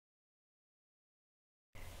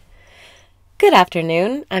Good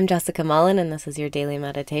afternoon. I'm Jessica Mullen, and this is your daily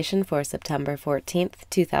meditation for September 14th,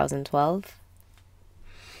 2012.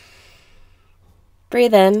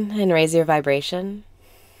 Breathe in and raise your vibration.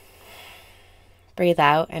 Breathe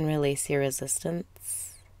out and release your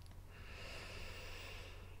resistance.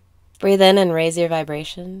 Breathe in and raise your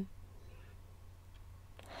vibration.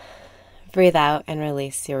 Breathe out and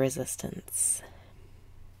release your resistance.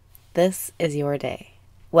 This is your day.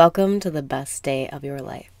 Welcome to the best day of your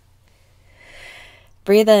life.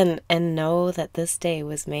 Breathe in and know that this day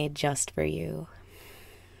was made just for you.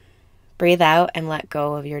 Breathe out and let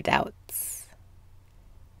go of your doubts.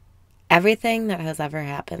 Everything that has ever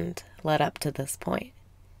happened led up to this point.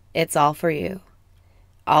 It's all for you.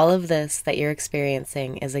 All of this that you're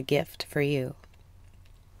experiencing is a gift for you.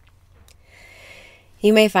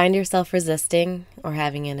 You may find yourself resisting or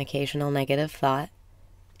having an occasional negative thought.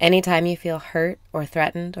 Anytime you feel hurt or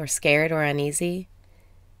threatened or scared or uneasy,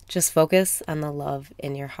 just focus on the love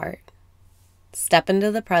in your heart. Step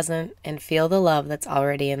into the present and feel the love that's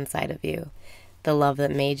already inside of you. The love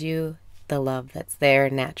that made you, the love that's there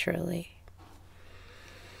naturally.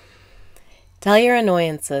 Tell your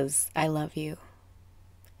annoyances, I love you.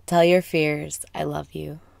 Tell your fears, I love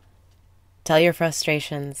you. Tell your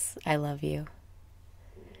frustrations, I love you.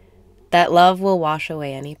 That love will wash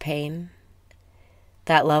away any pain.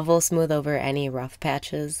 That love will smooth over any rough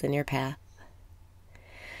patches in your path.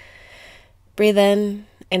 Breathe in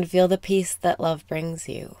and feel the peace that love brings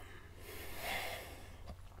you.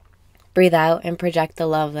 Breathe out and project the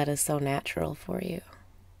love that is so natural for you.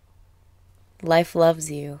 Life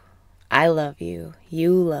loves you. I love you.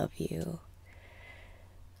 You love you.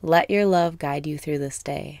 Let your love guide you through this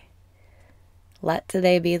day. Let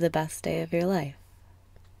today be the best day of your life.